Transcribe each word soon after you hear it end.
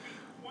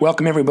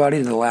Welcome, everybody,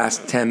 to the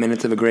last 10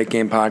 minutes of a great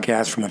game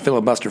podcast from the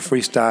Filibuster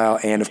Freestyle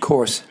and, of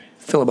course,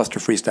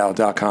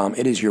 filibusterfreestyle.com.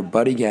 It is your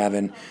buddy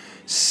Gavin,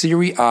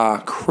 Serie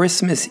A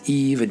Christmas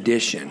Eve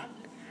edition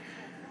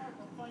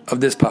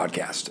of this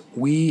podcast.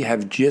 We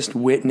have just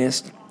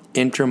witnessed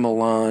Inter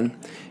Milan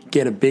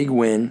get a big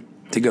win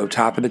to go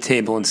top of the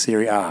table in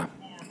Serie A.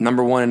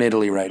 Number one in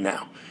Italy right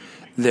now.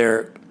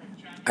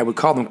 I would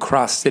call them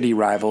cross-city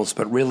rivals,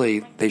 but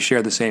really they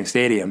share the same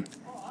stadium.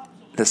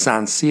 The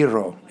San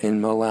Siro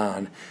in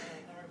Milan.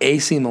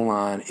 AC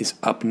Milan is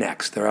up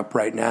next. They're up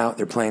right now.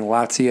 They're playing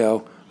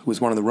Lazio, who is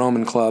one of the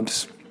Roman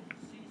clubs,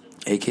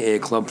 a.k.a. a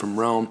club from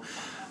Rome.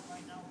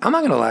 I'm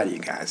not going to lie to you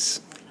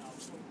guys.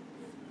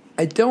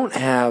 I don't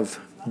have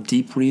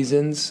deep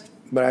reasons,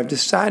 but I've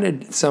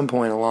decided at some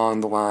point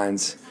along the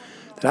lines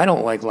that I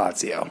don't like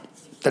Lazio.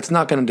 That's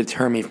not going to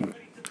deter me from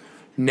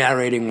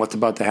narrating what's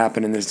about to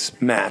happen in this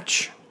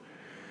match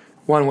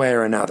one way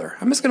or another.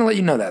 I'm just going to let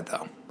you know that,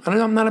 though.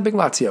 I'm not a big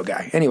Lazio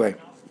guy. Anyway,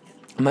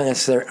 I'm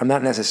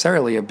not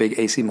necessarily a big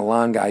AC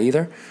Milan guy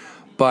either.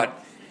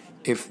 But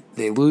if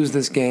they lose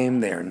this game,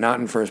 they are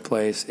not in first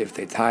place. If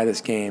they tie this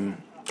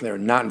game, they're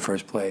not in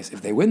first place.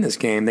 If they win this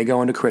game, they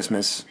go into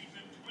Christmas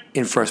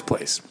in first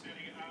place.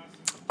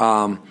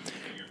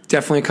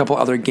 Definitely a couple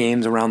other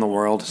games around the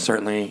world,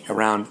 certainly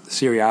around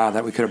Serie A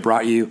that we could have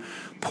brought you.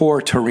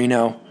 Poor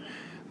Torino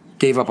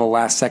gave up a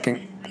last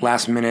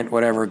minute,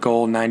 whatever,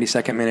 goal,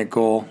 92nd minute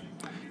goal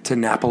to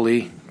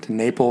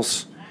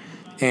Naples,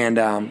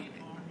 and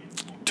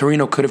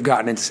Torino could have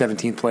gotten into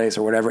 17th place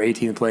or whatever,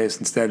 18th place.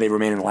 Instead, they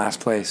remain in last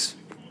place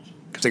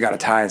because they got a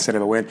tie instead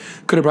of a win.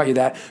 Could have brought you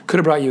that. Could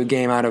have brought you a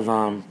game out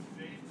of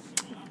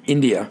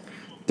India,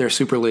 their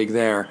Super League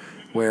there,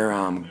 where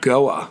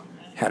Goa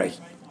had a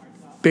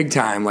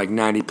big-time,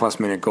 90-plus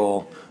minute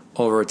goal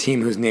over a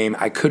team whose name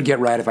I could get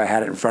right if I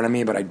had it in front of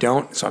me, but I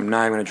don't, so I'm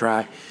not even going to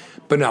try.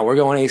 But no, we're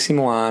going AC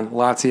Milan,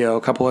 Lazio,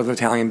 a couple of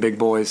Italian big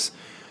boys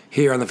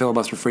here on the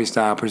Filibuster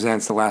Freestyle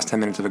presents the last 10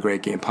 minutes of a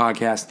great game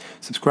podcast.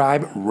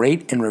 Subscribe,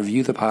 rate, and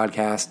review the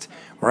podcast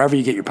wherever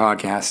you get your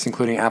podcasts,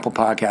 including Apple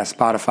Podcasts,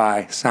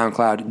 Spotify,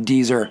 SoundCloud,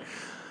 Deezer.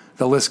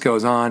 The list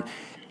goes on.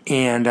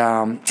 And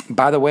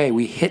by the way,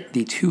 we hit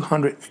the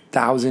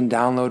 200,000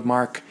 download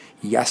mark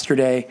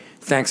yesterday.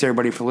 Thanks,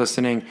 everybody, for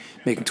listening,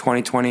 making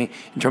 2020,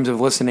 in terms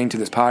of listening to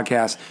this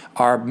podcast,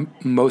 our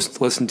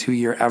most listened to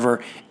year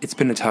ever. It's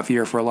been a tough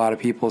year for a lot of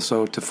people,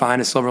 so to find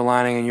a silver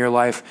lining in your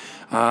life,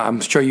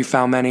 I'm sure you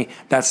found many.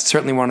 That's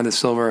certainly one of the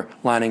silver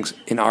linings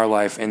in our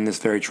life in this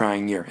very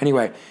trying year.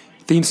 Anyway,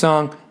 theme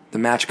song, the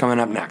match coming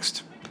up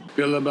next.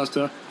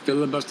 Filibuster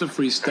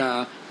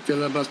freestyle.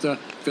 Filibuster.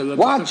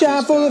 Watch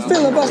out for the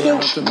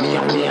filibuster.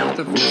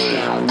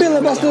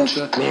 Filibuster.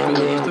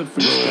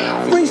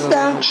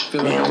 Freestyle.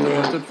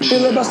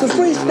 Filibuster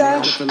freestyle.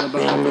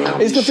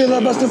 It's the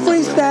filibuster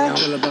freestyle.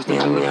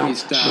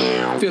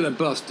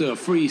 Filibuster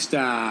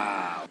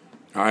freestyle.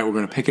 All right, we're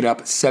going to pick it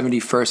up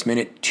 71st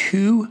minute,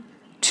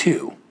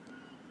 2-2.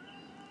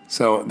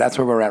 So that's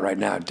where we're at right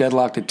now.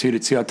 Deadlocked at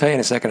 2-2. I'll tell you in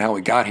a second how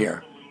we got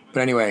here.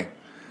 But anyway,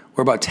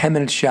 we're about 10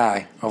 minutes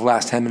shy of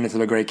last 10 minutes of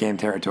a great game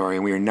territory,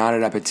 and we are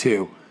knotted up at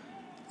 2,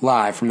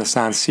 live from the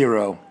San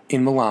Siro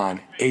in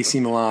Milan, AC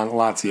Milan,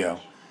 Lazio,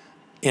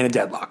 in a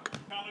deadlock.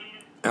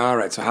 All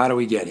right, so how do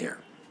we get here?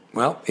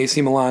 Well,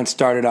 AC Milan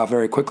started off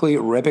very quickly.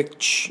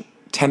 Rebic,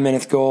 10th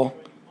minute goal,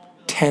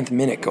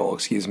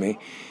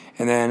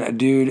 and then a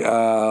dude,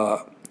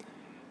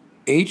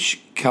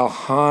 H.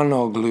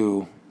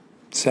 Calhanoglu,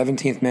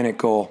 17th minute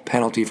goal,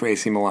 penalty for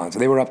AC Milan. So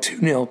they were up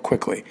 2-0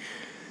 quickly.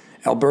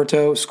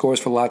 Alberto scores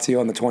for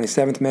Lazio in the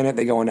 27th minute.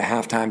 They go into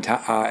halftime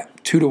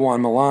 2-1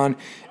 Milan.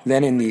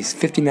 Then in the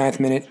 59th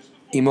minute,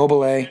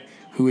 Immobile,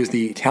 who is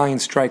the Italian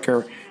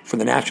striker for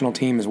the national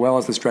team as well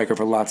as the striker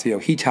for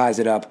Lazio, he ties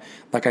it up.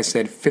 Like I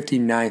said,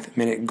 59th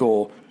minute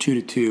goal,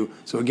 2-2.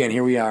 So again,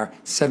 here we are,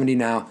 70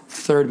 now,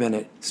 3rd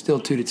minute, still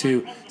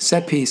 2-2.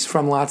 Set piece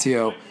from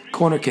Lazio,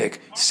 corner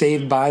kick,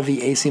 saved by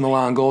the AC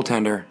Milan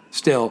goaltender,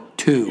 still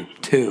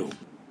 2-2.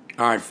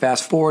 All right,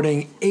 fast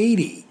forwarding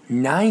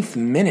 89th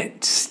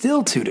minute,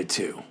 still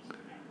 2-2.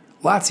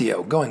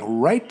 Lazio going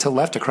right to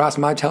left across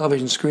my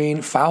television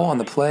screen. Foul on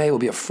the play will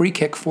be a free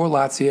kick for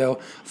Lazio.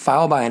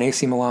 Foul by an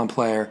AC Milan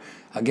player.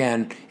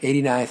 Again,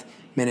 89th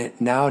minute.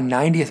 Now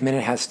 90th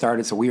minute has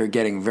started, so we are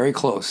getting very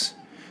close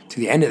to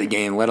the end of the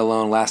game, let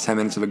alone last 10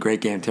 minutes of a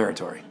great game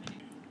territory.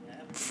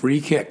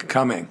 Free kick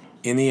coming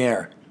in the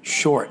air.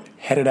 Short,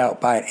 headed out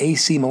by an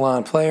AC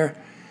Milan player.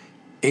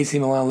 AC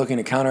Milan looking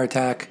to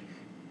counterattack.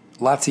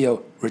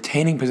 Lazio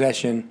retaining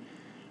possession,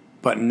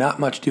 but not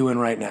much doing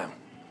right now.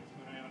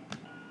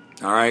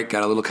 All right,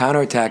 got a little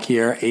counterattack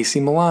here.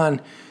 AC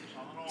Milan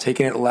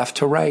taking it left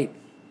to right,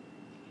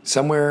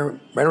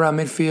 somewhere right around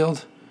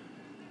midfield.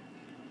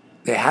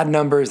 They had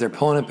numbers. They're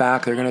pulling it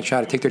back. They're going to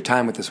try to take their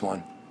time with this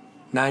one.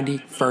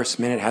 91st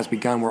minute has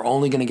begun. We're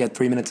only going to get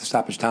 3 minutes of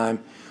stoppage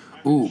time.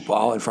 Ooh,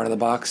 ball in front of the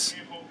box.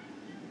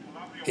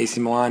 AC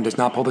Milan does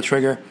not pull the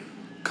trigger.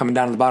 Coming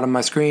down to the bottom of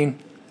my screen.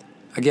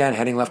 Again,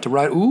 heading left to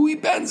right. Ooh, he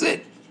bends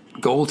it.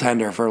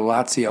 Goaltender for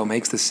Lazio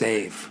makes the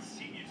save.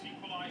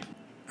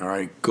 All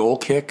right, goal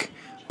kick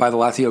by the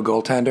Lazio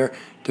goaltender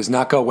does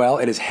not go well.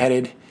 It is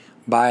headed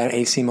by an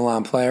AC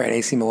Milan player, and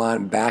AC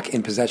Milan back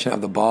in possession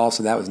of the ball,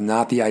 so that was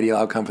not the ideal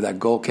outcome for that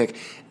goal kick.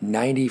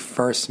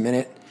 91st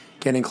minute,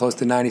 getting close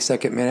to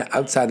 92nd minute,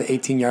 outside the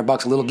 18-yard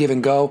box. A little give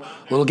and go,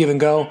 little give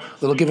and go,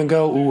 little give and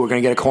go. Ooh, we're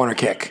going to get a corner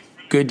kick.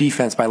 Good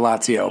defense by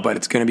Lazio, but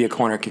it's going to be a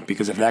corner kick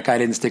because if that guy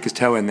didn't stick his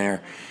toe in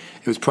there,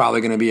 it was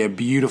probably going to be a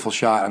beautiful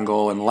shot on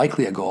goal and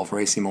likely a goal for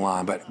AC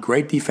Milan. But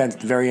great defense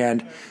at the very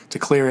end to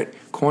clear it.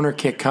 Corner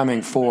kick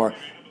coming for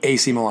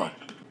AC Milan.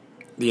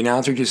 The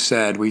announcer just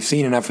said, we've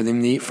seen enough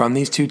from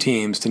these two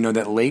teams to know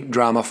that late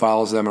drama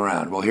follows them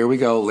around. Well, here we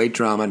go. Late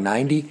drama,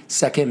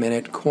 92nd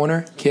minute,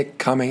 corner kick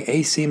coming.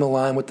 AC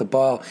Milan with the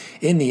ball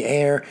in the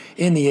air,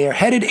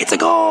 headed. It's a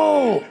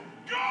goal!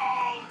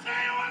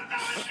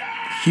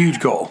 Huge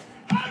goal.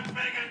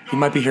 You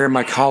might be hearing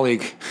my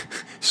colleague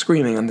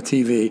screaming on the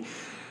TV.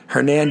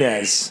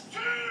 Hernandez,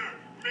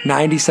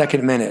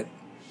 92nd minute.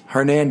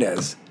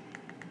 Hernandez,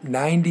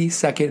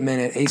 92nd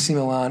minute. AC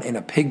Milan in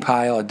a pig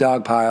pile, a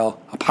dog pile,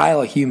 a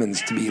pile of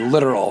humans to be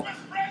literal.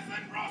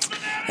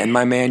 And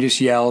my man just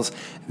yells,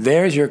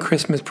 there's your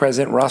Christmas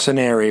present,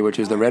 Rossoneri, which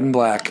is the red and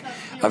black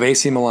of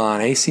AC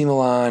Milan. AC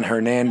Milan,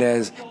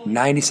 Hernandez,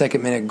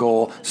 92nd minute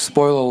goal.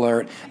 Spoiler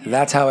alert,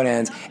 that's how it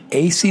ends.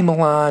 AC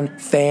Milan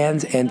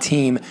fans and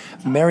team,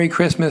 Merry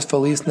Christmas,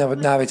 Feliz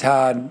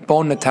Navidad,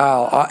 Bon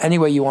Natal, any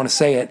way you want to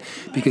say it,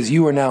 because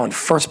you are now in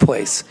first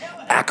place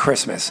at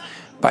Christmas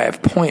by a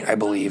point, I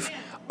believe,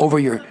 over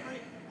your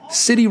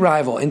city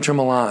rival, Inter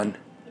Milan,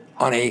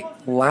 on a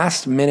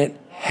last-minute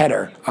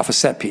header off a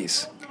set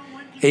piece.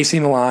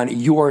 AC Milan,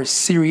 your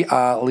Serie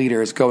A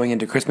leaders going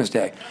into Christmas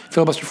Day.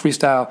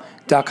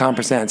 FilibusterFreestyle.com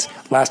presents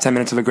Last 10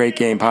 Minutes of a Great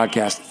Game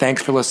podcast.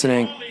 Thanks for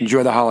listening.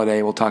 Enjoy the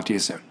holiday. We'll talk to you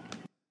soon.